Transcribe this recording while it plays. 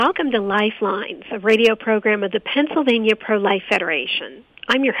Welcome to Lifelines, a radio program of the Pennsylvania Pro-Life Federation.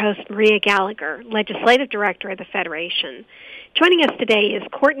 I'm your host, Maria Gallagher, Legislative Director of the Federation. Joining us today is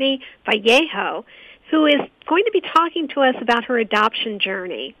Courtney Vallejo, who is going to be talking to us about her adoption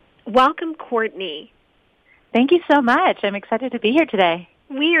journey. Welcome, Courtney. Thank you so much. I'm excited to be here today.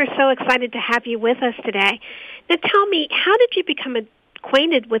 We are so excited to have you with us today. Now tell me, how did you become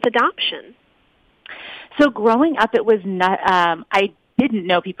acquainted with adoption? So growing up, it was not, I didn't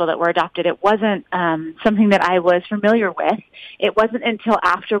know people that were adopted. It wasn't something that I was familiar with. It wasn't until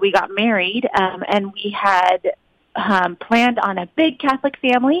after we got married and we had planned on a big Catholic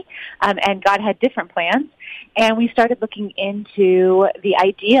family, and God had different plans. And we started looking into the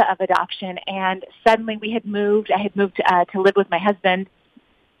idea of adoption, and suddenly I had moved to live with my husband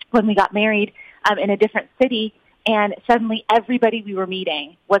when we got married in a different city, and suddenly everybody we were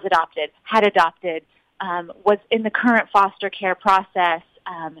meeting was adopted, had adopted, was in the current foster care process,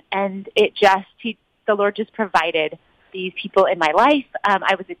 and the Lord just provided these people in my life.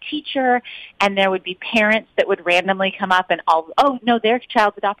 I was a teacher, and there would be parents that would randomly come up and, oh, no, their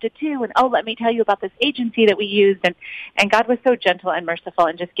child's adopted too, and, oh, let me tell you about this agency that we used. And God was so gentle and merciful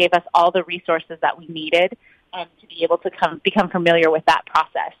and just gave us all the resources that we needed to be able to become familiar with that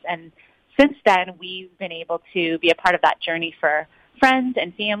process. And since then, we've been able to be a part of that journey for friends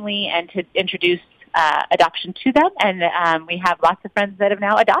and family and to introduce adoption to them. And we have lots of friends that have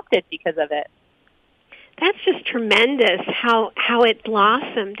now adopted because of it. That's just tremendous how it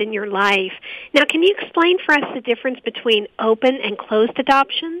blossomed in your life. Now, can you explain for us the difference between open and closed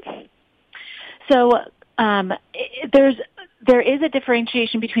adoptions? So there is a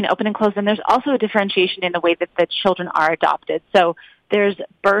differentiation between open and closed, and there's also a differentiation in the way that the children are adopted. So there's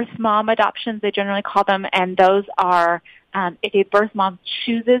birth mom adoptions, they generally call them, and those are if a birth mom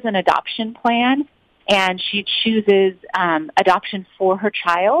chooses an adoption plan and she chooses adoption for her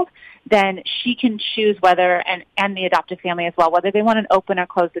child, then she can choose whether, and the adoptive family as well, whether they want an open or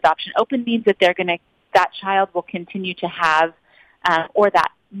closed adoption. Open means that that child will continue to have, or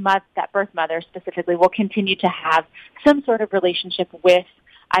that birth mother specifically will continue to have some sort of relationship with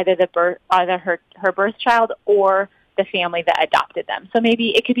either her birth child or the family that adopted them. So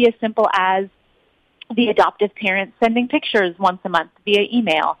maybe it could be as simple as the adoptive parent sending pictures once a month via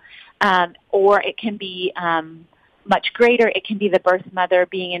email, or it can be much greater. It can be the birth mother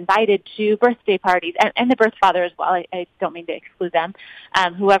being invited to birthday parties, and the birth father as well. I don't mean to exclude them,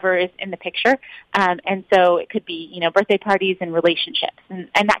 whoever is in the picture. And so it could be, birthday parties and relationships,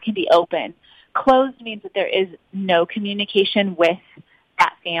 and that can be open. Closed means that there is no communication with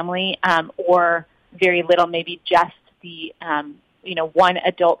that family, or very little, maybe just the, one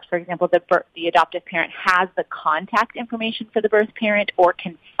adult, for example, the adoptive parent has the contact information for the birth parent or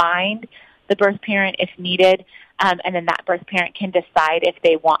can find the birth parent if needed, and then that birth parent can decide if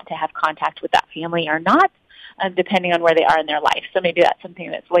they want to have contact with that family or not, depending on where they are in their life. So maybe that's something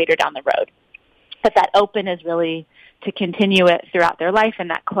that's later down the road. But that open is really to continue it throughout their life, and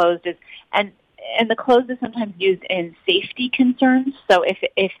that closed is, and the closed is sometimes used in safety concerns. So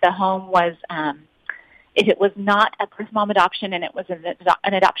if the home was, if it was not a birth mom adoption and it was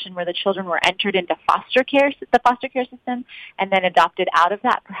an adoption where the children were entered into the foster care system and then adopted out of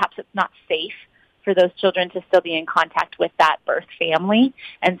that, perhaps it's not safe for those children to still be in contact with that birth family,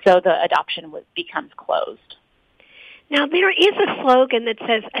 and so the adoption becomes closed. Now, there is a slogan that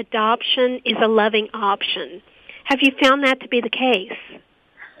says, adoption is a loving option. Have you found that to be the case?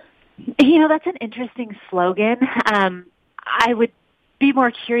 That's an interesting slogan. I would be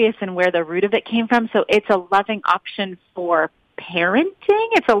more curious in where the root of it came from. So it's a loving option for parenting.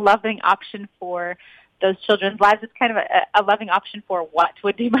 It's a loving option for those children's lives. It's kind of a loving option for what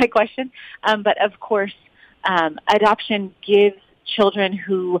would be my question. But of course, adoption gives children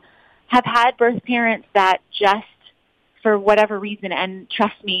who have had birth parents that just for whatever reason, and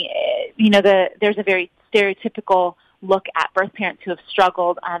trust me, there's a very stereotypical look at birth parents who have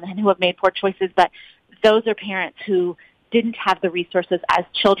struggled and who have made poor choices, but those are parents who didn't have the resources as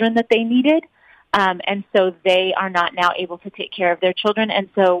children that they needed, and so they are not now able to take care of their children, and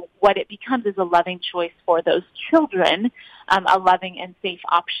so what it becomes is a loving choice for those children, a loving and safe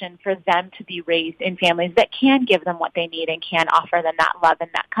option for them to be raised in families that can give them what they need and can offer them that love and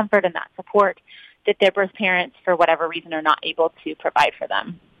that comfort and that support that their birth parents, for whatever reason, are not able to provide for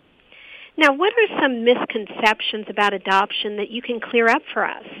them. Now, what are some misconceptions about adoption that you can clear up for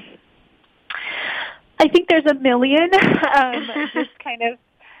us? I think there's a million, just kind of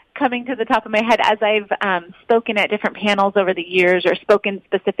coming to the top of my head as I've spoken at different panels over the years or spoken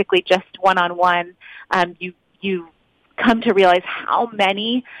specifically just one-on-one. You come to realize how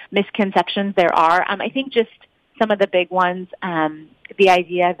many misconceptions there are. I think just some of the big ones the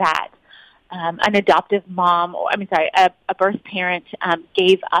idea that an adoptive mom, a birth parent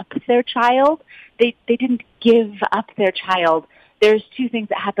gave up their child. They didn't give up their child. There's two things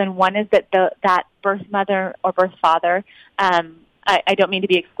that happen. One is that that birth mother or birth father, I don't mean to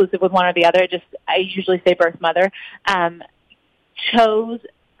be exclusive with one or the other, I usually say birth mother, chose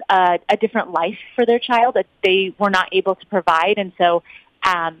a different life for their child that they were not able to provide. And so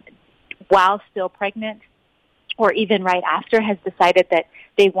while still pregnant or even right after, has decided that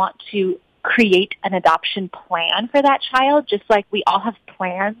they want to create an adoption plan for that child, just like we all have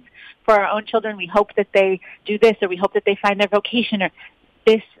plans for our own children. We hope that they do this, or we hope that they find their vocation, or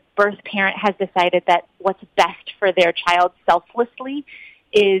this birth parent has decided that what's best for their child selflessly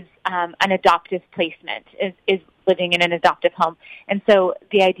is an adoptive placement, is living in an adoptive home. And so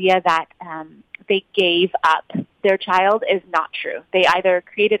the idea that they gave up their child is not true. They either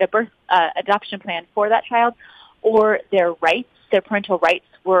created a adoption plan for that child, or their parental rights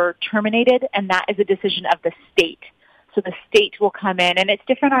were terminated, and that is a decision of the state. So the state will come in, and it's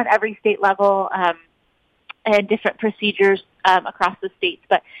different on every state level and different procedures across the states,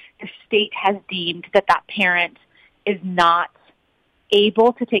 but the state has deemed that parent is not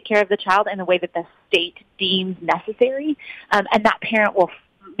able to take care of the child in the way that the state deems necessary, and that parent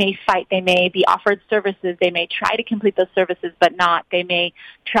may fight. They may be offered services. They may try to complete those services, but not. They may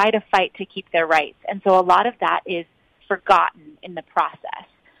try to fight to keep their rights. And so a lot of that is forgotten in the process.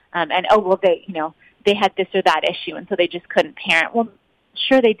 They had this or that issue, and so they just couldn't parent. Well,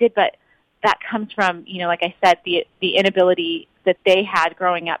 sure they did, but that comes from, like I said, the inability that they had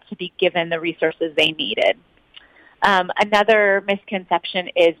growing up to be given the resources they needed. Another misconception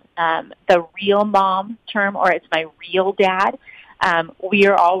is the real mom term, or it's my real dad. We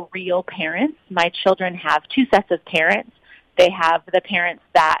are all real parents. My children have two sets of parents. They have the parents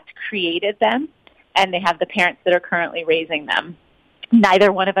that created them, and they have the parents that are currently raising them.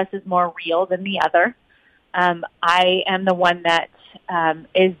 Neither one of us is more real than the other. I am the one that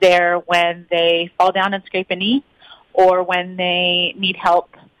is there when they fall down and scrape a knee, or when they need help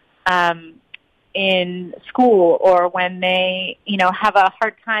in school, or when they, have a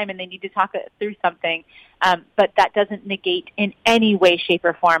hard time and they need to talk through something. But that doesn't negate in any way, shape,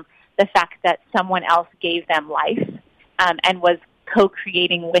 or form the fact that someone else gave them life and was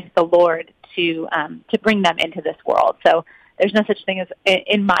co-creating with the Lord to bring them into this world. So there's no such thing as,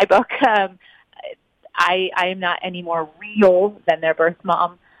 in my book, I am not any more real than their birth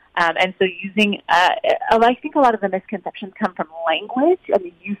mom. And so using, I think a lot of the misconceptions come from language and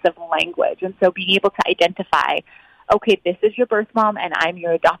the use of language. And so being able to identify, okay, this is your birth mom and I'm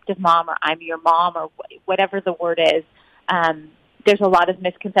your adoptive mom, or I'm your mom, or whatever the word is. There's a lot of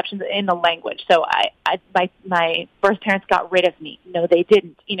misconceptions in the language. So my birth parents got rid of me. No, they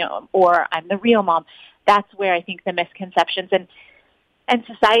didn't, or I'm the real mom. That's where I think the misconceptions, and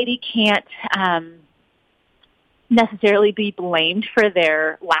society can't necessarily be blamed for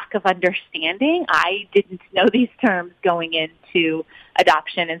their lack of understanding. I didn't know these terms going into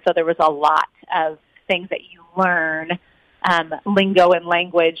adoption, and so there was a lot of things that you learn, lingo and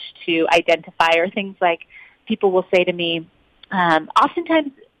language to identify, or things like people will say to me,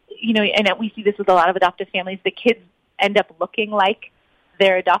 oftentimes, and we see this with a lot of adoptive families, the kids end up looking like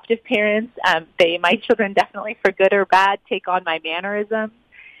their adoptive parents. My children definitely, for good or bad, take on my mannerisms.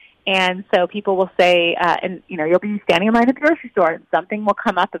 And so people will say, you'll be standing in line at the grocery store and something will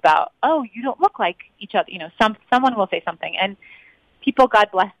come up about, oh, you don't look like each other. Someone will say something. And people, God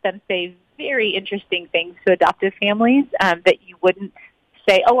bless them, say very interesting things to adoptive families that you wouldn't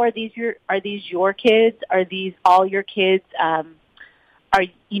say, oh, are these your kids? Are these all your kids?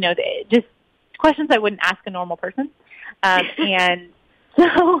 Just questions I wouldn't ask a normal person. And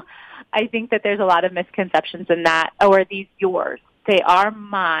so I think that there's a lot of misconceptions in that. Oh, are these yours? They are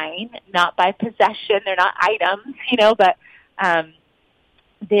mine, not by possession. They're not items, but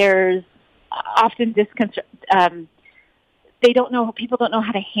there's often people don't know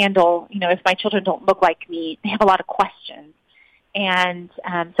how to handle, if my children don't look like me. They have a lot of questions. And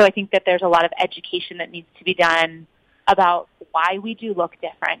so I think that there's a lot of education that needs to be done about why we do look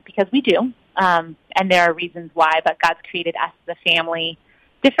different, because we do, and there are reasons why, but God's created us as a family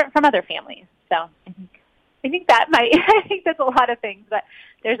different from other families. So I think that's a lot of things, but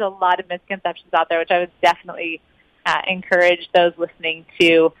there's a lot of misconceptions out there, which I would definitely encourage those listening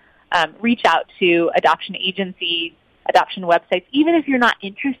to reach out to adoption agencies, adoption websites, even if you're not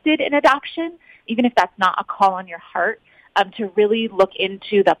interested in adoption, even if that's not a call on your heart, to really look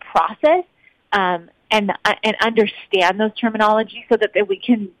into the process and understand those terminologies so that we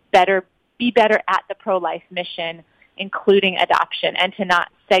can be better at the pro-life mission, including adoption, and to not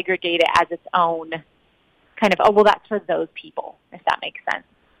segregate it as its own kind of, oh, well, that's for those people, if that makes sense.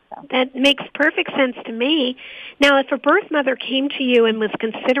 So. That makes perfect sense to me. Now, if a birth mother came to you and was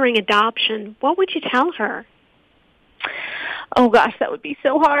considering adoption, what would you tell her? Oh, gosh, that would be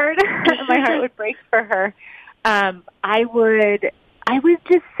so hard. My heart would break for her. I would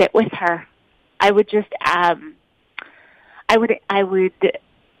just sit with her. I would just, I would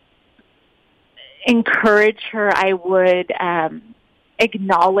encourage her. I would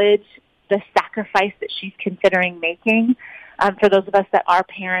acknowledge the sacrifice that she's considering making. For those of us that are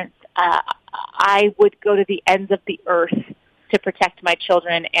parents, I would go to the ends of the earth to protect my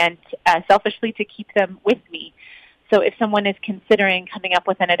children and selfishly to keep them with me. So if someone is considering coming up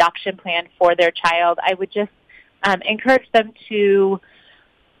with an adoption plan for their child, I would just encourage them to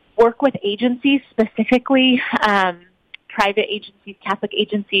work with agencies, specifically private agencies, Catholic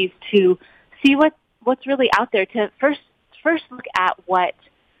agencies, to see what's really out there, to first look at what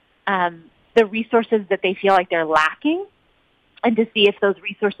the resources that they feel like they're lacking, and to see if those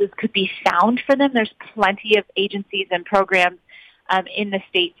resources could be found for them. There's plenty of agencies and programs in the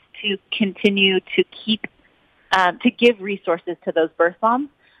States to continue to keep to give resources to those birth moms.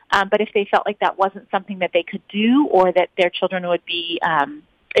 But if they felt like that wasn't something that they could do, or that their children would be,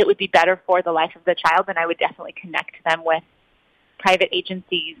 it would be better for the life of the child, then I would definitely connect them with private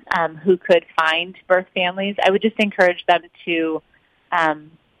agencies who could find birth families. I would just encourage them to,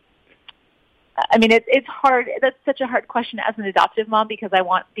 it's hard. That's such a hard question as an adoptive mom because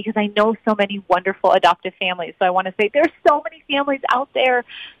I know so many wonderful adoptive families. So I want to say there's so many families out there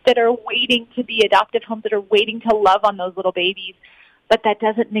that are waiting to be adoptive homes, that are waiting to love on those little babies. But that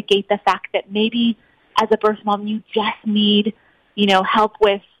doesn't negate the fact that maybe as a birth mom you just need, help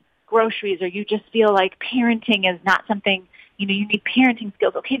with groceries, or you just feel like parenting is not something, you need parenting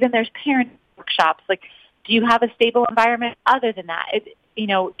skills. Okay, then there's parenting workshops. Like, do you have a stable environment other than that?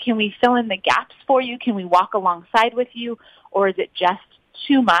 Can we fill in the gaps for you? Can we walk alongside with you? Or is it just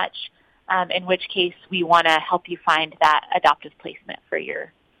too much, in which case we want to help you find that adoptive placement for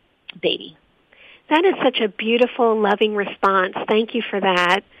your baby? That is such a beautiful, loving response. Thank you for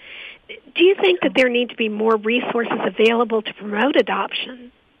that. Do you think that there need to be more resources available to promote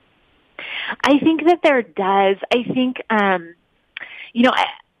adoption? I think that there does. I think,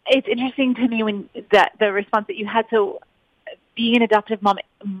 it's interesting to me when the response that you had. So being an adoptive mom,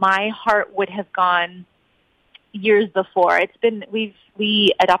 my heart would have gone years before.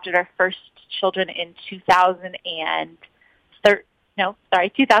 We adopted our first children in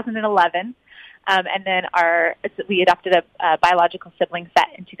 2011. And then we adopted a biological sibling set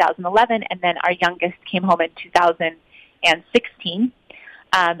in 2011, and then our youngest came home in 2016.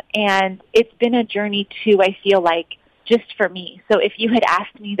 And it's been a journey too, I feel like, just for me. So if you had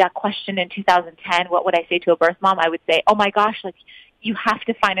asked me that question in 2010, what would I say to a birth mom? I would say, oh my gosh, like, you have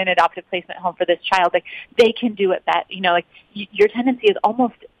to find an adoptive placement home for this child. Like, they can do it better. Your tendency is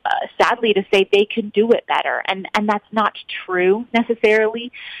almost sadly to say they can do it better. And that's not true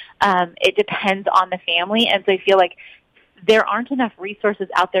necessarily. It depends on the family. And so I feel like there aren't enough resources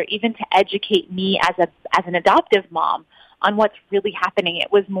out there even to educate me as an adoptive mom on what's really happening.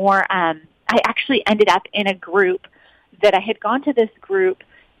 It was more, I actually ended up in a group that I had gone to this group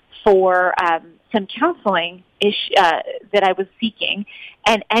for some counseling that I was seeking,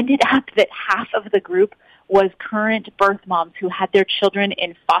 and ended up that half of the group was current birth moms who had their children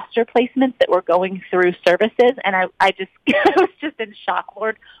in foster placements that were going through services. And I was just in shock.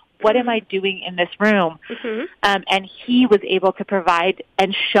 Lord, what am I doing in this room? Mm-hmm. And he was able to provide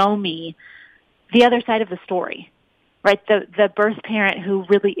and show me the other side of the story, right? The birth parent who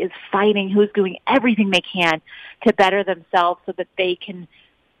really is fighting, who's doing everything they can to better themselves so that they can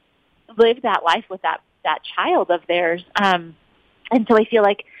live that life with that child of theirs. And so I feel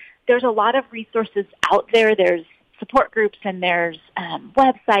like there's a lot of resources out there. There's support groups and there's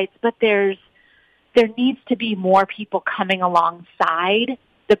websites, but there needs to be more people coming alongside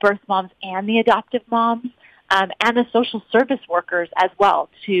the birth moms and the adoptive moms, and the social service workers as well,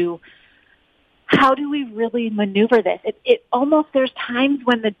 to how do we really maneuver this? It almost, there's times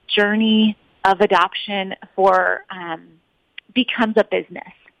when the journey of adoption becomes a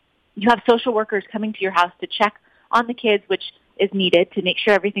business. You have social workers coming to your house to check on the kids, which is needed to make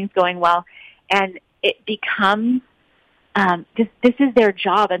sure everything's going well, and it becomes this is their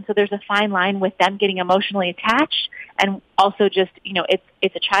job, and so there's a fine line with them getting emotionally attached, and also just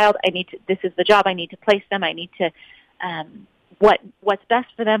it's a child. This is the job. I need to place them. I need to what's best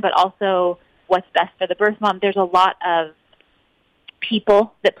for them, but also what's best for the birth mom. There's a lot of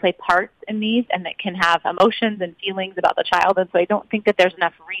people that play parts in these and that can have emotions and feelings about the child, and so I don't think that there's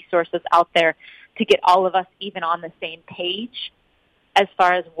enough resources out there to get all of us even on the same page as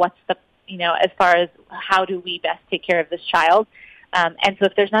far as what's the as far as how do we best take care of this child. And so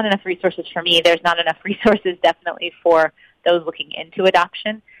if there's not enough resources for me, there's not enough resources definitely for those looking into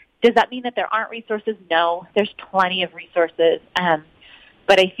adoption. Does that mean that there aren't resources? No, there's plenty of resources.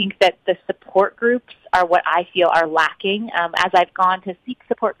 But I think that the support groups are what I feel are lacking. As I've gone to seek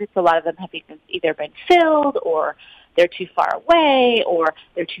support groups, a lot of them have either been filled, or they're too far away, or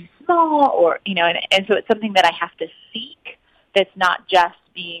they're too small, or, and so it's something that I have to seek that's not just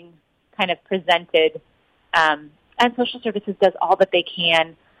being kind of presented. And social services does all that they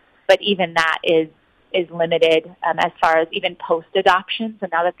can, but even that is limited as far as even post-adoption. So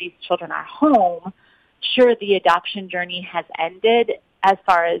now that these children are home, sure, the adoption journey has ended as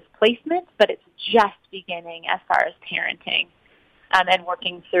far as placement, but it's just beginning as far as parenting and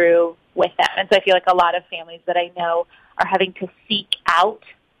working through with them. And so I feel like a lot of families that I know are having to seek out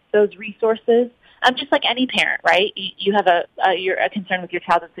those resources, just like any parent, right? You have you're a concern with your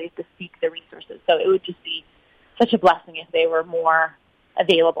child, and so you have to seek the resources. So it would just be such a blessing if they were more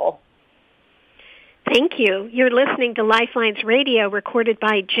available. Thank you. You're listening to Lifelines Radio, recorded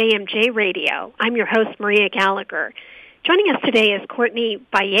by JMJ Radio. I'm your host, Maria Gallagher. Joining us today is Courtney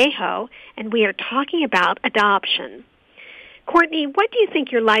Vallejo, and we are talking about adoption. Courtney, what do you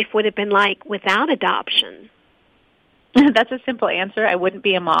think your life would have been like without adoption? That's a simple answer. I wouldn't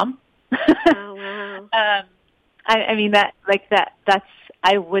be a mom. Oh, wow. I mean,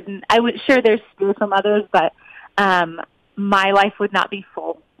 sure, there's spiritual mothers, but my life would not be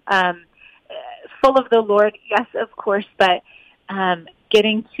full. Full of the Lord, yes, of course, but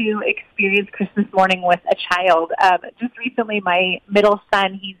getting to experience Christmas morning with a child. Just recently, my middle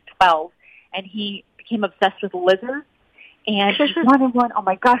son, he's 12, and he became obsessed with lizards. And he wanted one. Oh,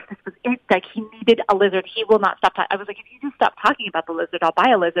 my gosh, this was it. Like, he needed a lizard. He will not stop talking. I was like, if you just stop talking about the lizard, I'll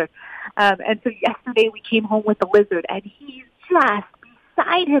buy a lizard. And so yesterday we came home with the lizard, and he's just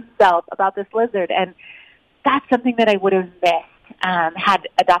beside himself about this lizard. And that's something that I would have missed had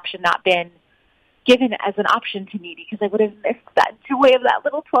adoption not been given as an option to me, because I would have missed that joy of that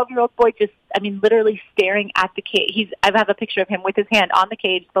little 12-year-old boy just, literally staring at the cage. I have a picture of him with his hand on the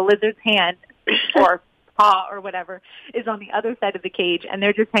cage. The lizard's hand, or paw or whatever, is on the other side of the cage, and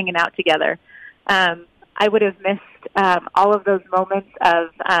they're just hanging out together. I would have missed all of those moments of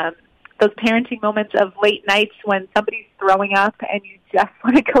those parenting moments of late nights when somebody's throwing up and you just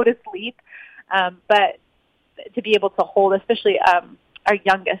want to go to sleep. But to be able to hold, especially our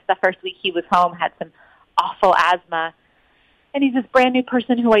youngest, the first week he was home, had some awful asthma. And he's this brand new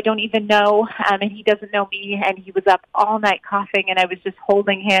person who I don't even know, and he doesn't know me, and he was up all night coughing, and I was just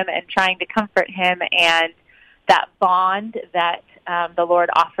holding him and trying to comfort him, and that bond that the Lord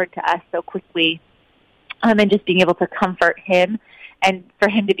offered to us so quickly, and just being able to comfort him and for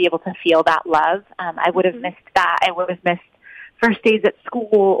him to be able to feel that love. I would have missed that. I would have missed first days at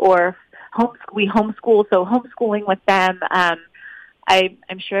school or we homeschool, so homeschooling with them.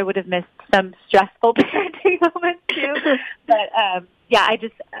 I'm sure I would have missed some stressful parenting moments too. But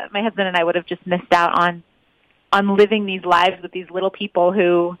my husband and I would have just missed out on living these lives with these little people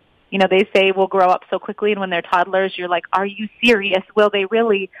who, they say will grow up so quickly, and when they're toddlers, you're like, are you serious? Will they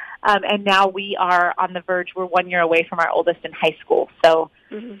really? And now we are on the verge. We're 1 year away from our oldest in high school. So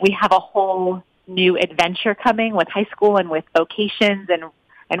we have a whole new adventure coming with high school and with vocations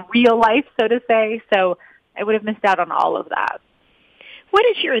and real life, so to say. So I would have missed out on all of that. What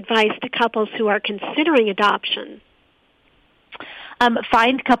is your advice to couples who are considering adoption?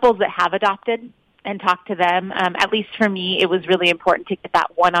 Find couples that have adopted and talk to them. At least for me, it was really important to get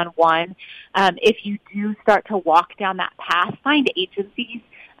that one-on-one. If you do start to walk down that path, find agencies.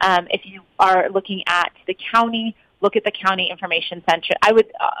 If you are looking at the county, look at the county information center. I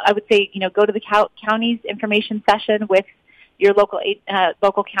would say, go to the county's information session with your local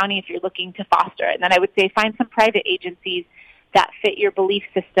county if you're looking to foster. And then I would say find some private agencies that fit your belief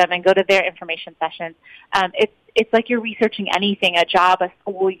system and go to their information sessions. It's like you're researching anything, a job, a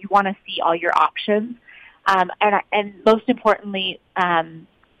school. You want to see all your options. And most importantly,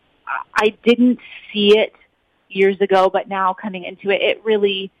 I didn't see it years ago, but now coming into it, it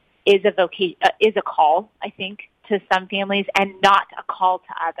really is a call, I think, to some families and not a call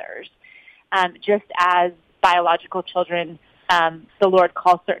to others. Just as biological children, the Lord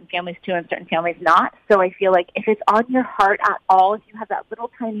calls certain families to and certain families not. So I feel like if it's on your heart at all, if you have that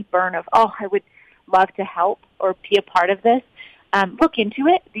little tiny burn of, I would love to help or be a part of this, look into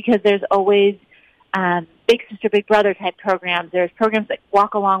it, because there's always Big Sister, Big Brother type programs. There's programs that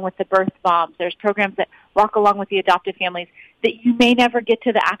walk along with the birth moms. There's programs that walk along with the adoptive families that you may never get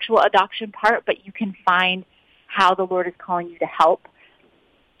to the actual adoption part, but you can find how the Lord is calling you to help.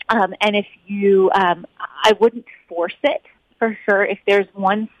 And if you, I wouldn't force it for sure. If there's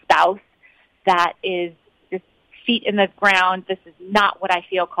one spouse that is just feet in the ground. This is not what I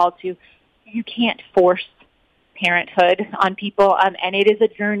feel called to. You can't force parenthood on people, and it is a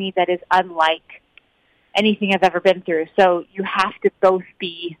journey that is unlike anything I've ever been through. So you have to both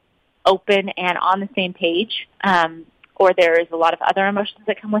be open and on the same page, or there is a lot of other emotions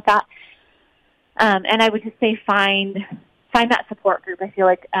that come with that. And I would just say find that support group. I feel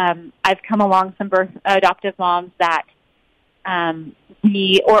like I've come along some adoptive moms that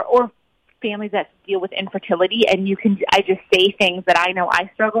or families that deal with infertility, and I just say things that I know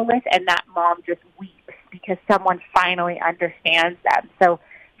I struggle with, and that mom just weeps because someone finally understands them. So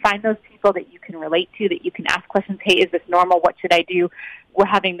find those people that you can relate to, that you can ask questions. Hey, is this normal? What should I do? We're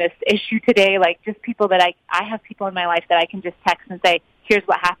having this issue today. Like, just people that I have people in my life that I can just text and say, here's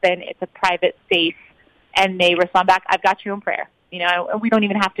what happened. It's a private, safe, and they respond back, I've got you in prayer. You know, we don't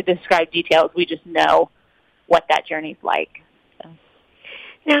even have to describe details. We just know what that journey's like. So.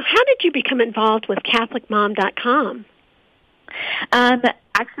 Now, how did you become involved with CatholicMom.com?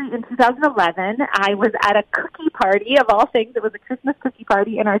 Actually, in 2011, I was at a cookie party, of all things. It was a Christmas cookie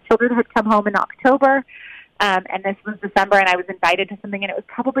party, and our children had come home in October, and this was December, and I was invited to something, and it was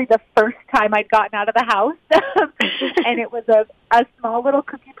probably the first time I'd gotten out of the house. And it was a small little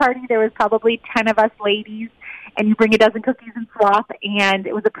cookie party. There was probably 10 of us ladies, and you bring a dozen cookies and swap, and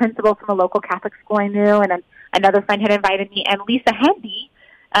it was a principal from a local Catholic school I knew, and another friend had invited me, and Lisa Hendy,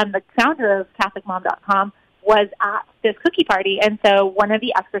 the founder of CatholicMom.com, was at this cookie party. And so one of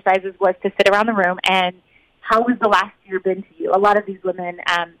the exercises was to sit around the room and, how has the last year been to you? A lot of these women,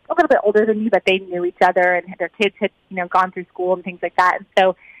 a little bit older than me, but they knew each other, and their kids had, gone through school and things like that. And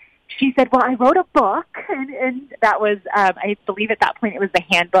so she said, well, I wrote a book, and that was, I believe at that point it was the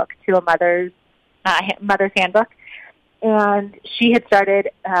handbook to a mother's handbook. And she had started,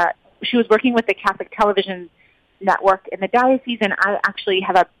 she was working with the Catholic Television Network in the diocese, and I actually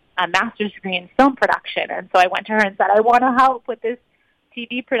have a master's degree in film production. And so I went to her and said, I want to help with this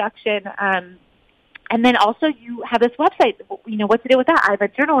TV production. And then also you have this website, what to do with that? I have a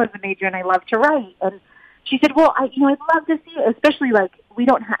journalism major and I love to write. And she said, well, I'd love to see it, especially like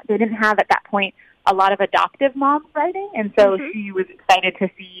they didn't have at that point a lot of adoptive moms writing. And so she was excited to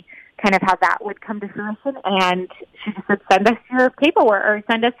see kind of how that would come to fruition. And she just said, send us your paperwork or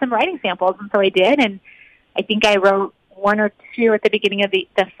send us some writing samples. And so I did. And I think I wrote one or two at the beginning of the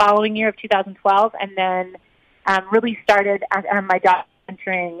following year of 2012, and then really started my daughter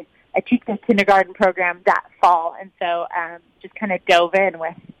entering a teacher kindergarten program that fall. And so just kind of dove in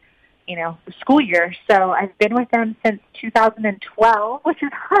with, the school year. So I've been with them since 2012, which is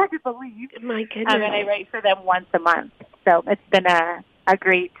hard to believe. My goodness. And I write for them once a month. So it's been a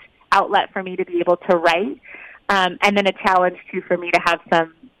great outlet for me to be able to write, and then a challenge, too, for me to have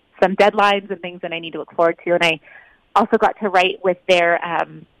some deadlines and things that I need to look forward to. And I also got to write with their,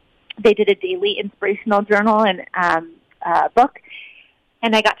 they did a daily inspirational journal and book,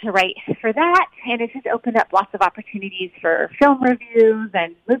 and I got to write for that, and it just opened up lots of opportunities for film reviews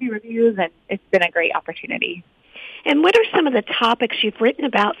and movie reviews, and it's been a great opportunity. And what are some of the topics you've written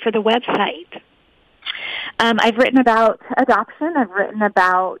about for the website? I've written about adoption. I've written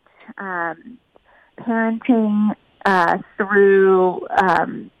about parenting through,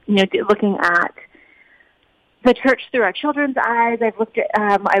 looking at the church through our children's eyes. I've looked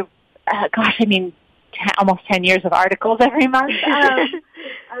at, almost 10 years of articles every month.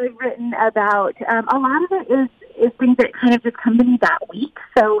 I've written about, a lot of it is things that kind of just come to me that week.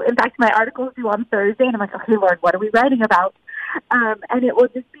 So, in fact, my articles due on Thursday, and I'm like, okay, Lord, what are we writing about? And it will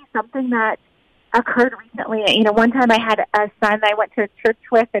just be something that occurred recently. One time I had a son I went to a church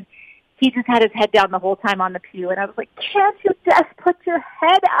with, and he just had his head down the whole time on the pew. And I was like, can't you just put your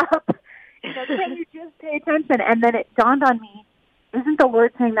head up? Can't you just pay attention? And then it dawned on me, isn't the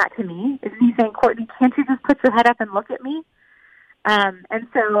Lord saying that to me? Isn't he saying, Courtney, can't you just put your head up and look at me? And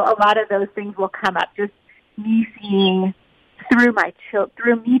so a lot of those things will come up, just me seeing through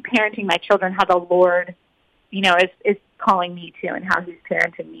me parenting my children, how the Lord, is calling me to, and how he's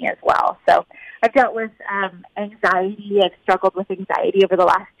parenting me as well. So I've dealt with anxiety. I've struggled with anxiety over the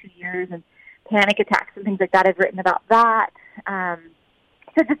last 2 years, and panic attacks and things like that. I've written about that.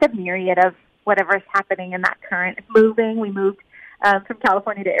 So just a myriad of whatever's happening in that current moving. We moved from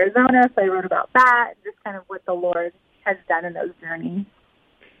California to Arizona, so I wrote about that, just kind of what the Lord has done in those journeys.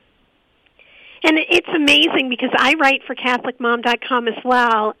 And it's amazing because I write for CatholicMom.com as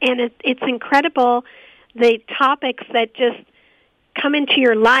well, and it's incredible the topics that just come into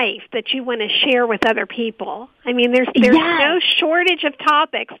your life that you want to share with other people. I mean, there's no shortage of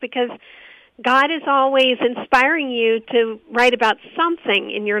topics because God is always inspiring you to write about something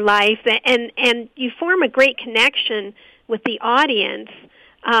in your life, and you form a great connection with the audience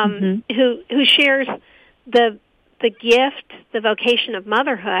who shares the gift, the vocation of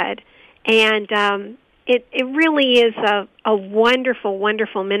motherhood, and it really is a wonderful,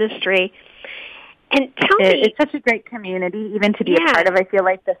 wonderful ministry. And tell me, it's such a great community, even to be a part of. I feel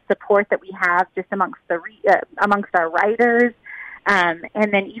like the support that we have just amongst our writers, and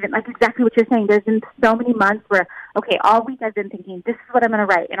then even like exactly what you're saying. There's been so many months where, okay, all week I've been thinking, this is what I'm going to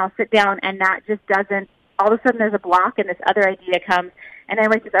write, and I'll sit down, and that just doesn't. All of a sudden, there's a block, and this other idea comes, and I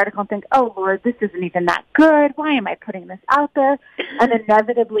write this article and think, oh, Lord, this isn't even that good. Why am I putting this out there? And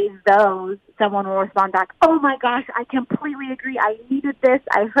inevitably, someone will respond back, oh, my gosh, I completely agree. I needed this.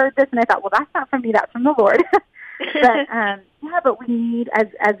 I heard this. And I thought, well, that's not from me. That's from the Lord. But we need,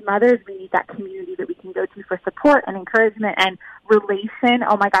 as mothers, we need that community that we can go to for support and encouragement and relation.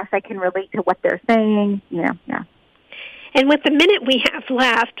 Oh, my gosh, I can relate to what they're saying. Yeah. And with the minute we have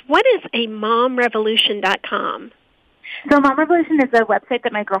left, what is a momrevolution.com? So Mom Revolution is a website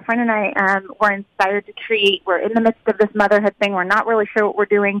that my girlfriend and I were inspired to create. We're in the midst of this motherhood thing. We're not really sure what we're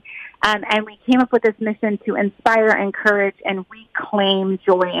doing. And we came up with this mission to inspire, encourage, and reclaim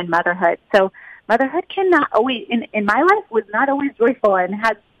joy in motherhood. So motherhood cannot always, in my life, was not always joyful and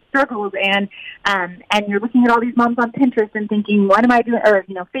had struggles. And you're looking at all these moms on Pinterest and thinking, what am I doing? Or,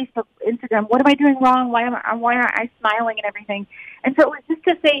 Facebook, Instagram, what am I doing wrong? Why aren't I smiling and everything? And so it was just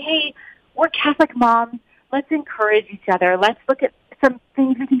to say, hey, we're Catholic moms. Let's encourage each other. Let's look at some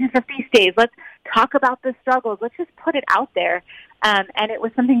things we can do for feast days. Let's talk about the struggles. Let's just put it out there. And it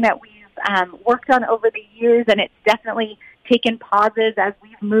was something that we've worked on over the years, and it's definitely taken pauses as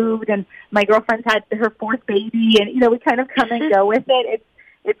we've moved. And my girlfriend's had her fourth baby, and, we kind of come and go with it.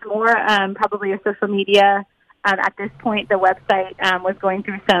 It's more probably a social media. At this point, the website was going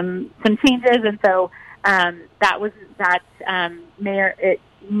through some changes, and so it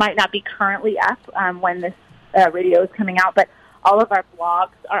might not be currently up when this radio is coming out, but all of our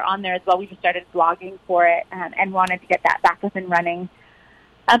blogs are on there as well. We just started blogging for it and wanted to get that back up and running.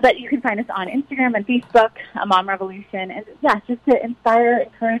 But you can find us on Instagram and Facebook, Mom Revolution, and just to inspire,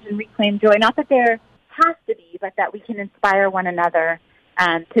 encourage, and reclaim joy. Not that there has to be, but that we can inspire one another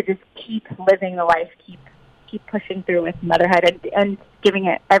to just keep living the life, keep pushing through with motherhood and giving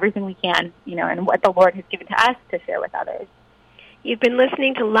it everything we can, and what the Lord has given to us to share with others. You've been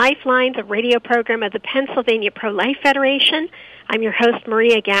listening to Lifelines, a radio program of the Pennsylvania Pro-Life Federation. I'm your host,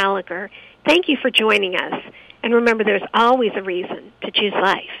 Maria Gallagher. Thank you for joining us. And remember, there's always a reason to choose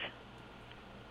life.